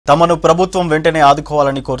తమను ప్రభుత్వం వెంటనే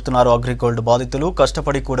ఆదుకోవాలని కోరుతున్నారు అగ్రిగోల్డ్ బాధితులు.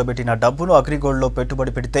 కష్టపడి కూడబెట్టిన డబ్బును అగ్రిగోల్డ్లో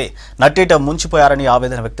పెట్టుబడి పెడితే నట్టేట ముంచిపోయారని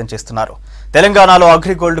ఆవేదన వ్యక్తం చేస్తున్నారు. తెలంగాణలో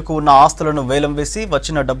అగ్రిగోల్డ్కు ఉన్న ఆస్తులను వేలం వేసి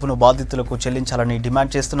వచ్చిన డబ్బును బాధితులకు చెల్లించాలని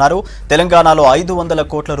డిమాండ్ చేస్తున్నారు. తెలంగాణలో 500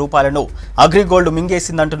 కోట్ల రూపాయలను అగ్రిగోల్డ్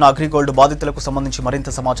మింగేసిందంటున్న అగ్రిగోల్డ్ బాధితులకు సంబంధించి మరింత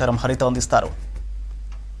సమాచారం హరిత అందిస్తారు.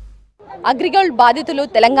 అగ్రిగోల్డ్ బాధితులు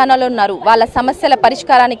తెలంగాణలో ఉన్నారు. వాళ్ళ సమస్యల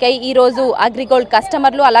పరిష్కారానికై ఈ రోజు అగ్రిగోల్డ్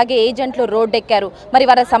కస్టమర్లు అలాగే ఏజెంట్లు రోడ్డెక్కారు. మరి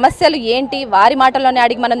వారి సమస్యలు ఏంటి, వారి మాటల్లోనే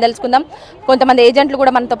అడిగి మనం తెలుసుకుందాం. కొంతమంది ఏజెంట్లు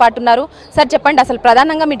కూడా మనతో పాటు ఉన్నారు. సార్ చెప్పండి, అసలు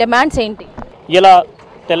ప్రధానంగా మీ డిమాండ్స్ ఏంటి? ఇలా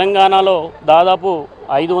తెలంగాణలో దాదాపు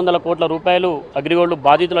 500 కోట్ల రూపాయలు అగ్రిగోల్డ్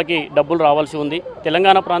బాధితులకి డబ్బులు రావాల్సి ఉంది.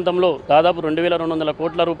 తెలంగాణ ప్రాంతంలో దాదాపు 2200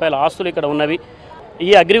 కోట్ల రూపాయల ఆస్తులు ఇక్కడ ఉన్నవి.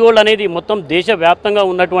 ఈ అగ్రిగోల్డ్ అనేది మొత్తం దేశవ్యాప్తంగా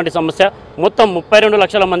ఉన్నటువంటి సమస్య. మొత్తం 32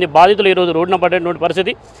 లక్షల మంది బాధితులు ఈరోజు రోడ్డున పడేటువంటి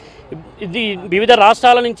పరిస్థితి. ఇది వివిధ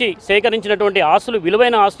రాష్ట్రాల నుంచి సేకరించినటువంటి ఆస్తులు,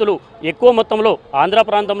 విలువైన ఆస్తులు ఎక్కువ మొత్తంలో ఆంధ్ర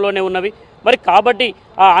ప్రాంతంలోనే ఉన్నవి. మరి కాబట్టి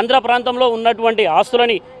ఆ ఆంధ్ర ప్రాంతంలో ఉన్నటువంటి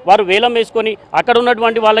ఆస్తులని వారు వేలం వేసుకొని అక్కడ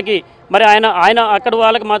ఉన్నటువంటి వాళ్ళకి మరి ఆయన అక్కడ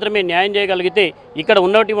వాళ్ళకి మాత్రమే న్యాయం చేయగలిగితే ఇక్కడ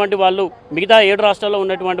ఉన్నటువంటి వాళ్ళు మిగతా 7 రాష్ట్రాల్లో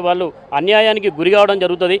ఉన్నటువంటి వాళ్ళు అన్యాయానికి గురి కావడం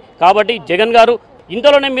జరుగుతుంది. కాబట్టి జగన్ గారు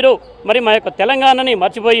ఇంతలోనే మీరు మరి మా యొక్క తెలంగాణని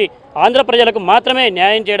మర్చిపోయి ఆంధ్ర ప్రజలకు మాత్రమే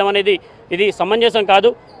న్యాయం చేయడం అనేది ఇది సమంజసం కాదు.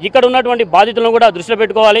 ఇక్కడ ఉన్నటువంటి బాధితులను కూడా దృష్టిలో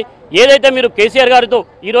పెట్టుకోవాలి. ఏదైతే మీరు కేసీఆర్ గారితో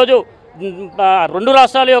ఈరోజు 2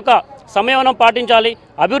 రాష్ట్రాల యొక్క సమన్వయం పాటించాలి,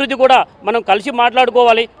 అభివృద్ధి కూడా మనం కలిసి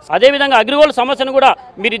మాట్లాడుకోవాలి. అదేవిధంగా అగ్రిగోల్డ్ సమస్యను కూడా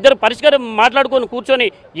మీరిద్దరు మాట్లాడుకొని కూర్చొని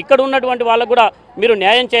ఇక్కడ ఉన్నటువంటి వాళ్ళకు కూడా మీరు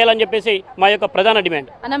న్యాయం చేయాలని చెప్పేసి మా యొక్క ప్రధాన డిమాండ్.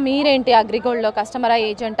 అన్న, మీరేంటి అగ్రిగోల్డ్లో కస్టమర్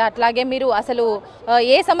ఏజెంట్? అట్లాగే మీరు అసలు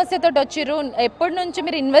ఏ సమస్యతో వచ్చిర్రు, ఎప్పటి నుంచి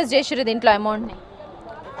మీరు ఇన్వెస్ట్ చేసిర్రు దీంట్లో అమౌంట్ని?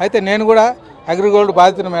 అయితే నేను కూడా అగ్రిగోల్డ్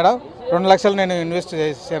బాధితును మేడం. 2 లక్షలు నేను ఇన్వెస్ట్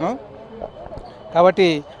చేశాను. కాబట్టి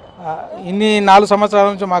ఇన్ని 4 సంవత్సరాల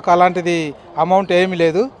నుంచి మాకు అలాంటిది అమౌంట్ ఏమీ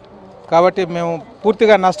లేదు. కాబట్టి మేము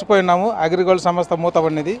పూర్తిగా నష్టపోయినాము. అగ్రిగోల్డ్ సంస్థ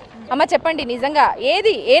మూతపడినది. అమ్మ చెప్పండి, నిజంగా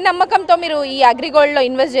ఏ నమ్మకంతో మీరు ఈ అగ్రిగోల్డ్లో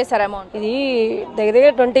ఇన్వెస్ట్ చేశారు అమౌంట్? ఇది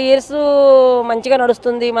దగ్గర 20 ఇయర్స్ మంచిగా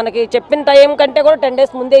నడుస్తుంది. మనకి చెప్పిన టైం కంటే కూడా 10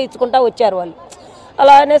 డేస్ ముందే ఇచ్చుకుంటా వచ్చారు వాళ్ళు.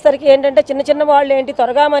 అలా అనేసరికి ఏంటంటే చిన్న వాళ్ళు ఏంటి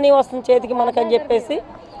త్వరగా మనీ వస్తుంది చేతికి మనకని చెప్పేసి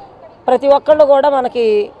ప్రతి ఒక్కళ్ళు కూడా మనకి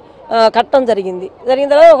కట్టడం జరిగిన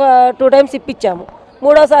తర్వాత ఒక 2 టైమ్స్ ఇప్పించాము.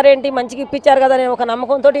 3వసారి ఏంటి మంచిగా ఇప్పించారు కదా అని ఒక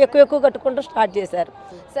నమ్మకంతో ఎక్కువ కట్టుకుంటూ స్టార్ట్ చేశారు.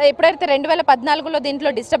 సో ఎప్పుడైతే 2014లో దీంట్లో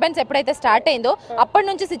డిస్టర్బెన్స్ ఎప్పుడైతే స్టార్ట్ అయిందో అప్పటి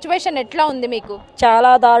నుంచి సిచ్యువేషన్ ఎట్లా ఉంది మీకు?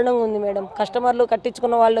 చాలా దారుణంగా ఉంది మేడం. కస్టమర్లు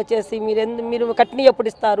కట్టించుకున్న వాళ్ళు వచ్చేసి మీరు కట్టిని ఎప్పుడు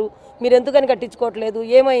ఇస్తారు, మీరు ఎందుకని కట్టించుకోవట్లేదు,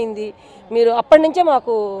 ఏమైంది, మీరు అప్పటి నుంచే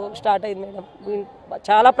మాకు స్టార్ట్ అయింది మేడం.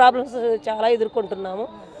 చాలా ప్రాబ్లమ్స్ చాలా ఎదుర్కొంటున్నాము.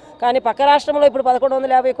 కానీ పక్క రాష్ట్రంలో ఇప్పుడు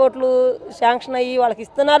 1150 కోట్లు శాంక్షన్ అయ్యి వాళ్ళకి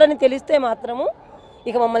ఇస్తున్నారని తెలిస్తే మాత్రము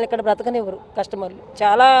ఇక మమ్మల్ని ఇక్కడ బ్రతకనివ్వరు కస్టమర్లు.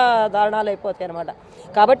 చాలా దారుణాలు అయిపోతాయి అన్నమాట.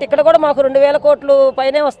 కాబట్టి ఇక్కడ కూడా మాకు 2000 కోట్లు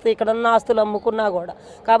పైనే వస్తాయి ఇక్కడ ఉన్న ఆస్తులు అమ్ముకున్నా కూడా.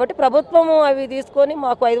 కాబట్టి ప్రభుత్వము అవి తీసుకొని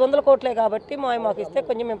మాకు 500 కోట్లే కాబట్టి మాకు ఇస్తే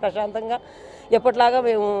కొంచెం మేము ప్రశాంతంగా ఎప్పటిలాగా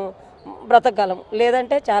మేము బ్రతకగలము.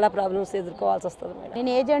 లేదంటే చాలా ప్రాబ్లమ్స్ ఎదుర్కోవాల్సి వస్తుంది మేడం. నేను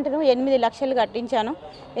ఏజెంట్ను 8 లక్షలు కట్టించాను.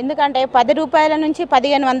 ఎందుకంటే 10 రూపాయల నుంచి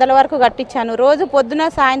 1500 వరకు కట్టించాను. రోజు పొద్దున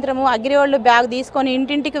సాయంత్రము అగ్రిగోల్డ్ బ్యాగ్ తీసుకొని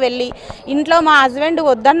ఇంటింటికి వెళ్ళి ఇంట్లో మా హస్బెండ్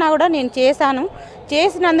వద్దన్నా కూడా నేను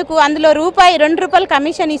చేసినందుకు అందులో ₹2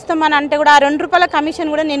 కమిషన్ ఇస్తామని అంటే కూడా ఆ ₹2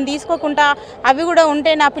 కమిషన్ కూడా నేను తీసుకోకుండా అవి కూడా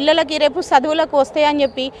ఉంటే నా పిల్లలకి రేపు చదువులకు వస్తాయని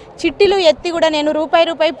చెప్పి చిట్టీలు ఎత్తి కూడా నేను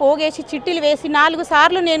రూపాయి పోగేసి చిట్టీలు వేసి 4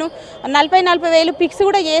 సార్లు నేను 40 వేలు ఫిక్స్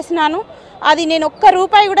కూడా చేసినాను. అది నేను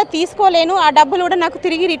 ₹1 కూడా తీసుకోలేను. ఆ డబ్బులు కూడా నాకు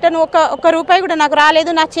తిరిగి రిటర్న్ ₹1 కూడా నాకు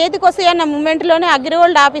రాలేదు. నా చేతికి వస్తాయన్న మూమెంట్లోనే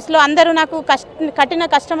అగ్రిగోల్డ్ ఆఫీస్లో అందరూ నాకు కట్టిన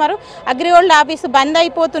కస్టమరు అగ్రిగోల్డ్ ఆఫీసు బంద్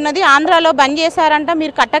అయిపోతున్నది, ఆంధ్రాలో బంద్ చేశారంట,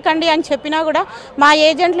 మీరు కట్టకండి అని చెప్పినా కూడా మా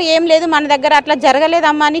ఏజెంట్లు ఏం లేదు మన దగ్గర అట్లా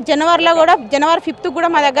జరగలేదమ్మా అని జనవరి 5th కూడా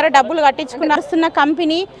మా దగ్గర డబ్బులు కట్టించుకున్న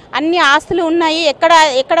కంపెనీ అన్ని ఆస్తులు ఉన్నాయి,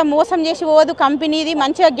 ఎక్కడ మోసం చేసి పోదు కంపెనీది,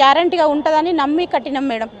 మంచిగా గ్యారంటీగా ఉంటుందని నమ్మి కట్టినాం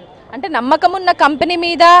మేడం. అంటే నమ్మకం ఉన్న కంపెనీ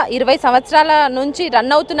మీద 20 సంవత్సరాల నుంచి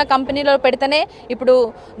రన్ అవుతున్న కంపెనీలో పెడితేనే ఇప్పుడు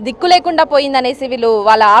దిక్కు లేకుండా పోయిందనేసి వీళ్ళు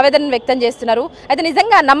వాళ్ళ ఆవేదన వ్యక్తం చేస్తున్నారు. అయితే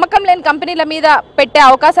నిజంగా నమ్మకం లేని కంపెనీల మీద పెట్టే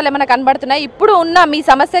అవకాశాలు ఏమైనా కనబడుతున్నాయి? ఇప్పుడు ఉన్న మీ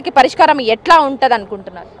సమస్యకి పరిష్కారం ఎట్లా ఉంటుంది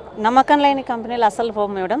అనుకుంటున్నారు? నమ్మకం లేని కంపెనీలు అసలు పోవు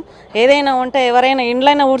మేడం. ఏదైనా ఉంటే ఎవరైనా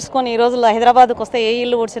ఇండ్లైనా ఊడ్చుకొని ఈ రోజుల్లో హైదరాబాద్కి వస్తే ఏ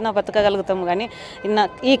ఇల్లు ఊడ్చినా బతకగలుగుతాం. కానీ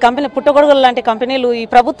ఈ కంపెనీ పుట్టగొడుగులు లాంటి కంపెనీలు ఈ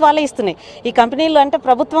ప్రభుత్వాలే ఇస్తున్నాయి. ఈ కంపెనీలు అంటే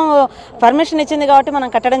ప్రభుత్వం పర్మిషన్ ఇచ్చింది కాబట్టి మనం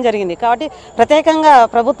కట్టడం జరిగింది. కాబట్టి ప్రత్యేకంగా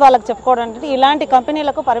ప్రభుత్వాలకు చెప్పుకోవడం అంటే ఇలాంటి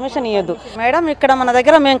కంపెనీలకు పర్మిషన్ ఇవ్వద్దు మేడం. ఇక్కడ మన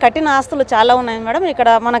దగ్గర మేము కట్టిన ఆస్తులు చాలా ఉన్నాయి మేడం. ఇక్కడ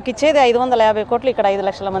మనకి ఇచ్చేది 550 కోట్లు, ఇక్కడ 5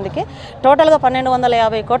 లక్షల మందికి టోటల్గా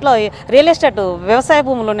 1250 కోట్ల రియల్ ఎస్టేట్ వ్యవసాయ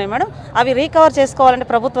భూములు ఉన్నాయి మేడం. అవి రీకవర్ చేసుకోవాలంటే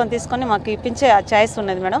ప్రభుత్వం ప్రభుత్వం తీసుకొని మాకు ఇప్పించే ఛాయిస్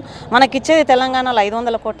ఉన్నది మేడం. మనకి ఇచ్చేది తెలంగాణలో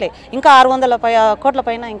 500 కోట్లే, ఇంకా 600 కోట్ల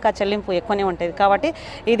పైన ఇంకా చెల్లింపు ఎక్కువనే ఉంటుంది. కాబట్టి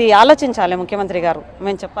ఇది ఆలోచించాలి ముఖ్యమంత్రి గారు,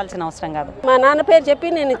 మేము చెప్పాల్సిన అవసరం కాదు. మా నాన్న పేరు చెప్పి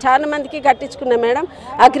నేను చాలా మందికి కట్టించుకున్నా మేడం.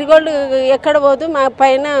 అగ్రిగోల్డ్ ఎక్కడ పోదు, మా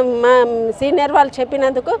పైన మా సీనియర్ వాళ్ళు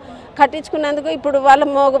చెప్పినందుకు కట్టించుకున్నందుకు ఇప్పుడు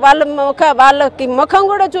వాళ్ళకి ముఖం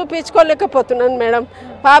కూడా చూపించుకోలేకపోతున్నాను మేడం.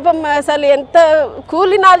 పాపం అసలు ఎంత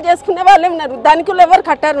కూలినాలు చేసుకునే వాళ్ళే ఉన్నారు, ధనికులు ఎవరు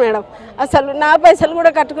కట్టారు మేడం. అసలు నా పైసలు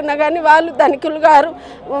కూడా కట్టుకున్నా కానీ వాళ్ళు ధనికులు గారు.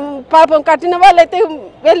 పాపం కట్టిన వాళ్ళైతే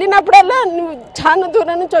వెళ్ళినప్పుడల్లా నువ్వు చాలా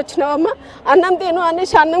దూరం నుంచి వచ్చినావమ్మా, అన్నం తిను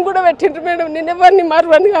అనేసి అన్నం కూడా పెట్టిండ్రు మేడం. నేను ఎవరిని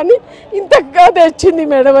మరవను కానీ ఇంతగా తెచ్చింది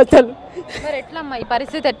మేడం. అసలు మరి ఎట్లా అమ్మా ఈ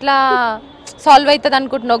పరిస్థితి ఎట్లా సాల్వ్ అవుతుంది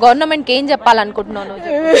అనుకుంటున్నావు? గవర్నమెంట్కి ఏం చెప్పాలనుకుంటున్నావు?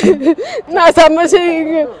 నా సమస్య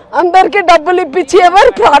అందరికీ డబ్బులు ఇప్పించి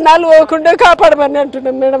ఎవరు ప్రాణాలు పోకుండా కాపాడమని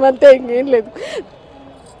అంటున్నాం మేడం, అంతే, ఇంకేం లేదు.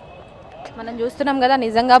 మనం చూస్తున్నాం కదా,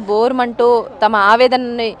 నిజంగా బోర్మంటూ తమ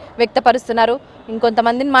ఆవేదనని వ్యక్తపరుస్తున్నారు.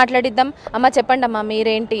 ఇంకొంతమందిని మాట్లాడిద్దాం. అమ్మ చెప్పండి అమ్మా,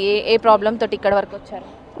 మీరేంటి ఏ ప్రాబ్లం తోటి ఇక్కడ వరకు వచ్చారు?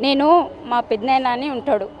 నేను మా పెద్దనాయన అని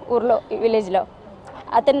ఉంటాడు ఊర్లో, విలేజ్లో.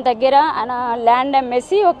 అతని దగ్గర ల్యాండ్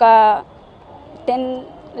అమ్మేసి ఒక 10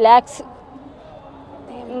 lakhs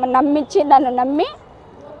నన్ను నమ్మి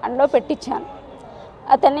అందులో పెట్టించాను.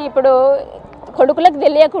 అతన్ని ఇప్పుడు కొడుకులకు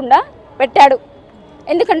తెలియకుండా పెట్టాడు.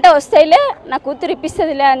 ఎందుకంటే వస్తాయిలే, నా కూతురు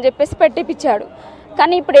ఇప్పిస్తుందిలే అని చెప్పేసి పెట్టిపించాడు.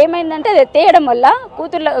 కానీ ఇప్పుడు ఏమైందంటే అది ఎత్తేయడం వల్ల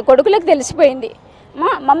కొడుకులకు తెలిసిపోయింది.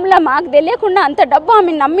 మాకు తెలియకుండా అంత డబ్బు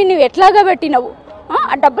ఆమె నమ్మి నువ్వు ఎట్లాగా పెట్టినవు, ఆ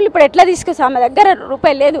డబ్బులు ఇప్పుడు ఎట్లా తీసుకొస్తావు, ఆమె దగ్గర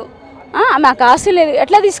రూపాయి లేదు, మాకు ఆశ లేదు,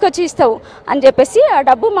 ఎట్లా తీసుకొచ్చి ఇస్తావు అని చెప్పేసి ఆ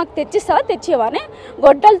డబ్బు మాకు తెచ్చిస్తావా, తెచ్చేవానే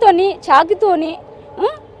గొడ్డలతోని చాకుతోని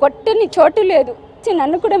కొట్టని చోటు లేదు.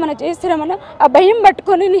 నన్ను కూడా ఏమైనా చేస్తారేమన్నా ఆ భయం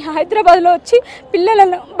పట్టుకొని నేను హైదరాబాద్లో వచ్చి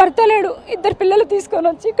పిల్లలను, భర్త లేడు, 2 పిల్లలు తీసుకొని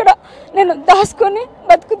వచ్చి ఇక్కడ నేను దాచుకొని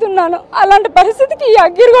బతుకుతున్నాను. అలాంటి పరిస్థితికి ఈ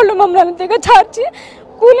అగ్గిరిగోళ్ళు మమ్మల్ని దిగజార్చి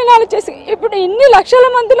కూలీనాలు చేసి ఇప్పుడు ఇన్ని లక్షల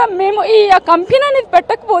మందిలో మేము ఈ కంపెనీ అనేది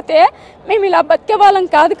పెట్టకపోతే మేము ఇలా బతికే వాళ్ళం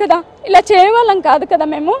కాదు కదా, ఇలా చేయవాళ్ళం కాదు కదా.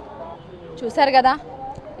 మేము చూసారు కదా,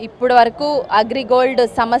 ఇప్పుడు వరకు అగ్రిగోల్డ్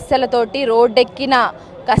సమస్యలతోటి రోడ్డెక్కిన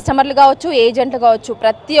కస్టమర్లు కావచ్చు, ఏజెంట్లు కావచ్చు,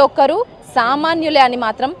 ప్రతి ఒక్కరూ సామాన్యులే అని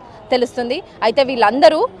మాత్రం తెలుస్తుంది. అయితే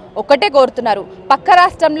వీళ్ళందరూ ఒకటే కోరుతున్నారు, పక్క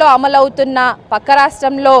రాష్ట్రంలో అమలవుతున్న, పక్క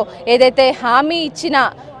రాష్ట్రంలో ఏదైతే హామీ ఇచ్చిన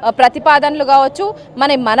ప్రతిపాదనలు కావచ్చు,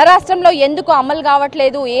 మన రాష్ట్రంలో ఎందుకు అమలు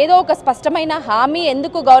కావట్లేదు, ఏదో ఒక స్పష్టమైన హామీ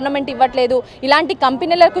ఎందుకు గవర్నమెంట్ ఇవ్వట్లేదు, ఇలాంటి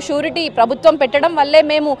కంపెనీలకు షూరిటీ ప్రభుత్వం పెట్టడం వల్లే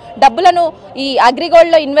మేము డబ్బులను ఈ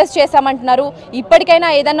అగ్రిగోల్డ్లో ఇన్వెస్ట్ చేశామంటున్నారు. ఇప్పటికైనా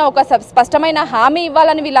ఏదైనా ఒక స్పష్టమైన హామీ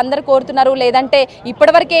ఇవ్వాలని వీళ్ళందరూ కోరుతున్నారు. లేదంటే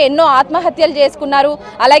ఇప్పటివరకే ఎన్నో ఆత్మహత్యలు చేసుకున్నారు,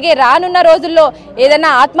 అలాగే రానున్న రోజుల్లో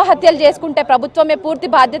ఏదైనా ఆత్మహత్యలు చేసుకుంటే ప్రభుత్వమే పూర్తి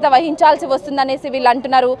బాధ్యత వహించాల్సి వస్తుందనేసి వీళ్ళు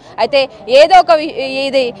అంటున్నారు. అయితే ఏదో ఒక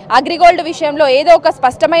ఇది అగ్రిగోల్డ్ విషయంలో ఏదో ఒక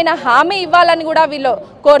స్పష్టమైన హామీ ఇవ్వాలని కూడా వీళ్ళు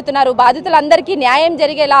కోరుతున్నారు. బాధితులందరికీ న్యాయం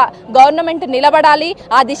జరిగేలా గవర్నమెంట్ నిలబడాలి,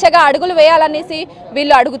 ఆ దిశగా అడుగులు వేయాలనేసి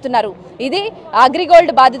వీళ్ళు అడుగుతున్నారు. ఇది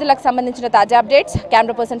అగ్రిగోల్డ్ బాధితులకు సంబంధించిన తాజా అప్డేట్స్.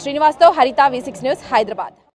 కెమెరా పర్సన్ శ్రీనివాస్తో హరిత, V6 న్యూస్, హైదరాబాద్.